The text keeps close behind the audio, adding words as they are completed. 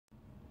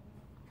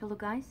Hello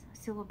guys,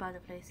 Silver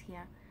Butterflies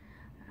here.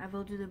 I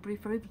will do the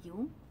brief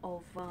review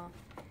of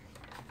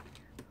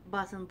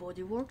Bath &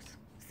 Body Works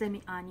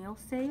semi-annual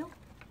sale.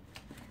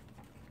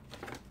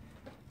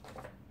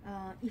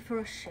 Yves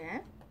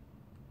Rocher.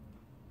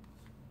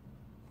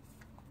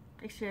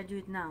 Actually, I do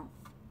it now.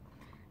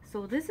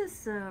 So this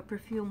is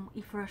perfume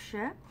Yves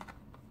Rocher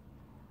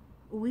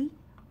Oui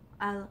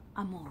à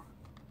l'Amour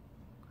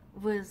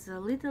with a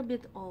little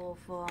bit of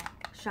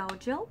shower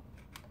gel.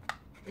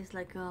 It's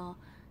like a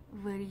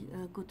very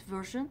good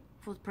version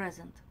for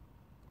present.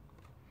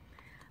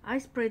 I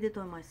sprayed it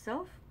on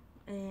myself,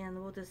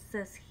 and what it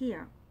says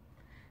here: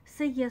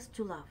 say yes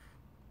to love.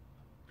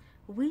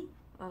 Oui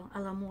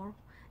à l'amour,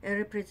 a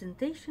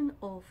representation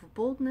of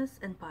boldness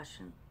and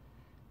passion.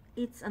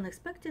 It's an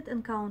unexpected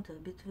encounter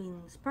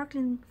between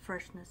sparkling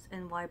freshness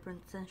and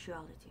vibrant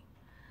sensuality.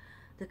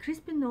 The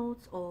crispy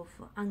notes of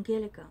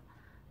Angelica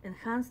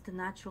enhance the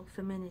natural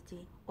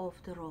femininity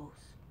of the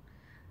rose.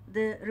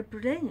 The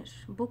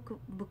replenished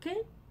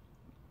bouquet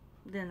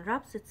then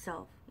wraps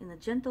itself in a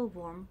gentle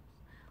warmth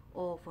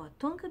of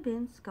tonka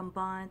beans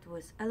combined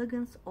with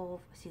elegance of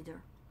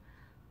cedar.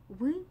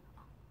 Oui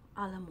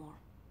à l'amour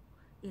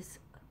is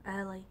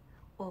ally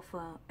of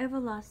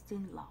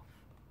everlasting love.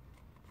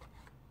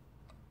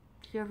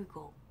 Here we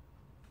go.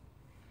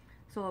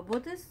 So I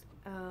bought this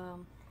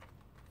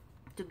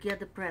to get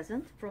the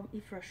present from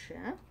Yves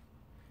Rocher,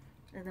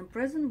 and the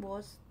present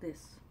was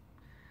this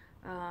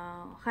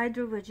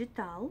Hydro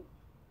Vegetal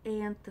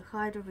and the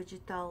Hydro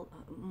Vegetal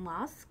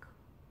mask,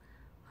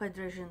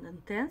 hydration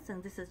intense,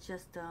 and this is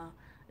just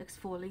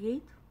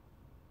exfoliate.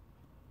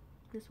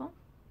 This one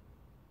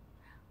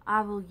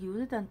I will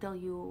use it and tell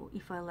you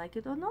if I like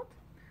it or not.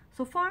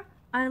 So far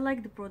I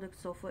like the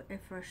products of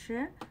Yves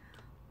Rocher,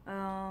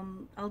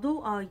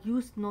 although I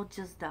use not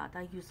just that,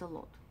 I use a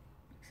lot.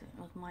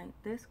 On my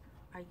desk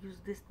I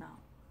use this now.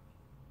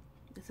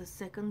 This is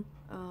second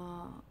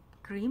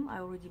cream I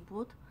already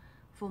bought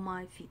for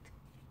my feet,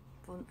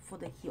 for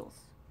the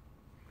heels.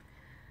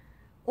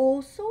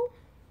 Also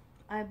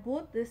I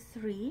bought these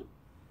 3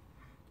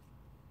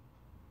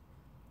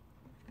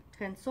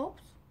 hand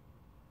soaps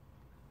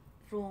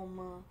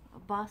from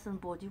Bath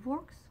 & Body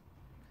Works,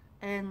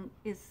 and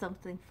it's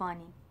something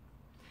funny.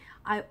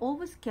 I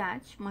always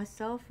catch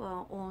myself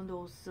on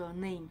those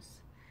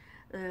names.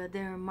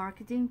 Their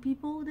marketing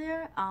people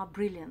there are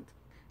brilliant.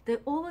 They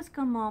always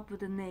come up with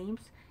the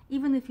names,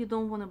 even if you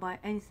don't want to buy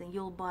anything,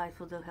 you'll buy it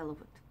for the hell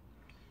of it.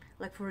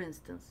 Like for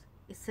instance,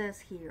 it says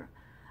here,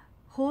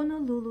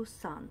 Honolulu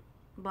Sun,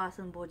 Bath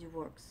 & Body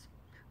Works,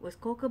 with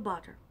cocoa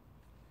butter.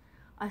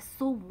 I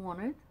so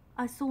want it.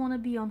 I so want to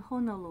be on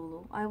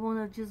Honolulu. I want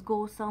to just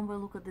go somewhere,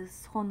 look at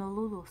this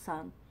Honolulu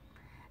sun.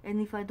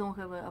 And if I don't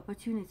have an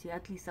opportunity,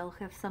 at least I'll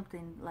have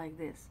something like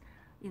this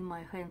in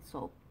my hand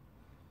soap.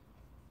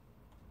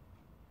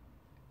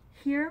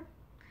 Here,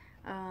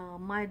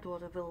 my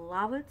daughter will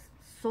love it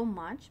so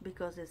much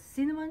because it's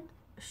cinnamon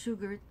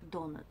sugar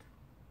donut.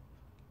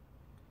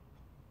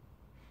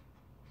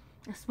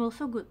 It smells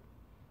so good.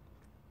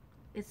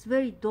 It's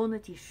very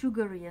donutty,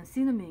 sugary, and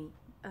cinnamony.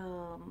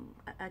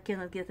 I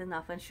cannot get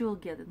enough, and she will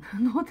get it.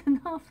 Not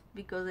enough,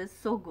 because it's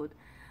so good,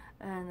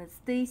 and it's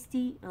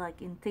tasty,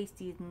 like in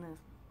tasty,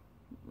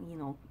 you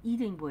know,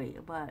 eating way,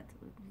 but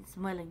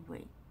smelling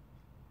way.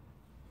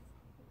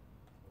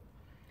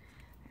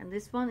 And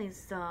this one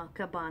is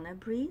Cabana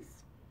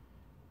Breeze,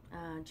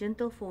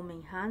 gentle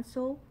foaming hand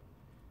soap.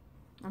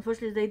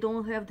 Unfortunately, they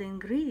don't have the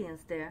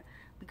ingredients there,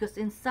 because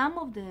in some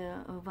of the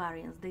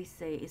variants they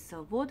say it's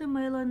a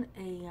watermelon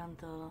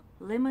and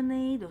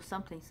lemonade or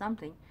something.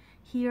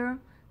 Here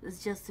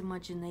it's just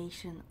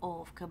imagination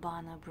of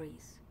Cabana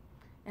Breeze,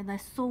 and I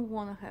so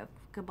want to have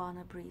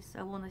Cabana Breeze.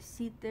 I want to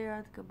sit there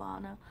at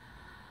Cabana,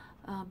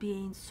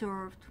 being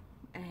served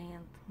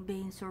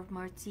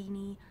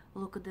martini,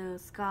 look at the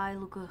sky,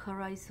 look at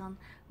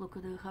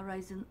the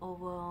horizon,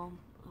 of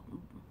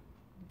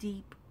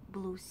deep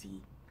blue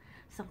sea,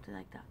 something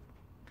like that,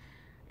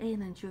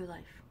 and enjoy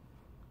life.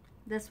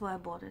 That's why I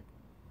bought it.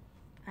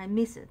 I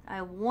miss it.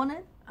 I want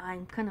it.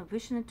 I'm kind of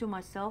wishing it to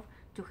myself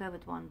to have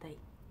it one day.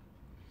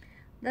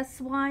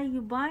 That's why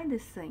you buy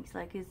these things.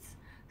 Like, it's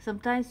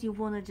sometimes you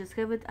want to just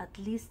have it at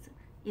least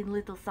in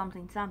little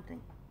something,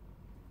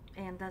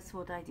 and that's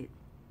what I did.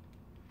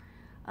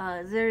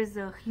 There is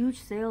a huge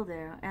sale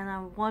there, and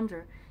I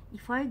wonder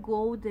if I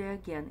go there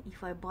again,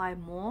 if I buy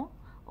more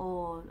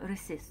or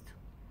resist.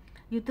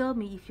 You tell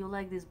me if you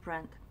like this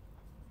brand.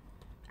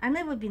 I've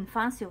never been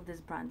fancy of this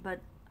brand, but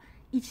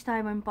each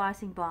time I'm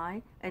passing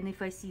by, and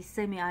if I see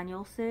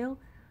semi-annual sale,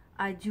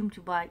 I doom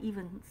to buy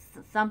even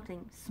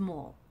something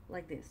small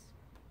like this.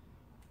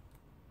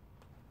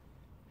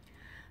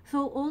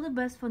 So all the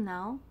best for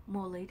now,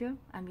 more later.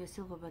 I'm your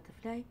Silver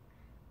Butterfly.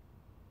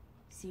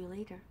 See you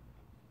later.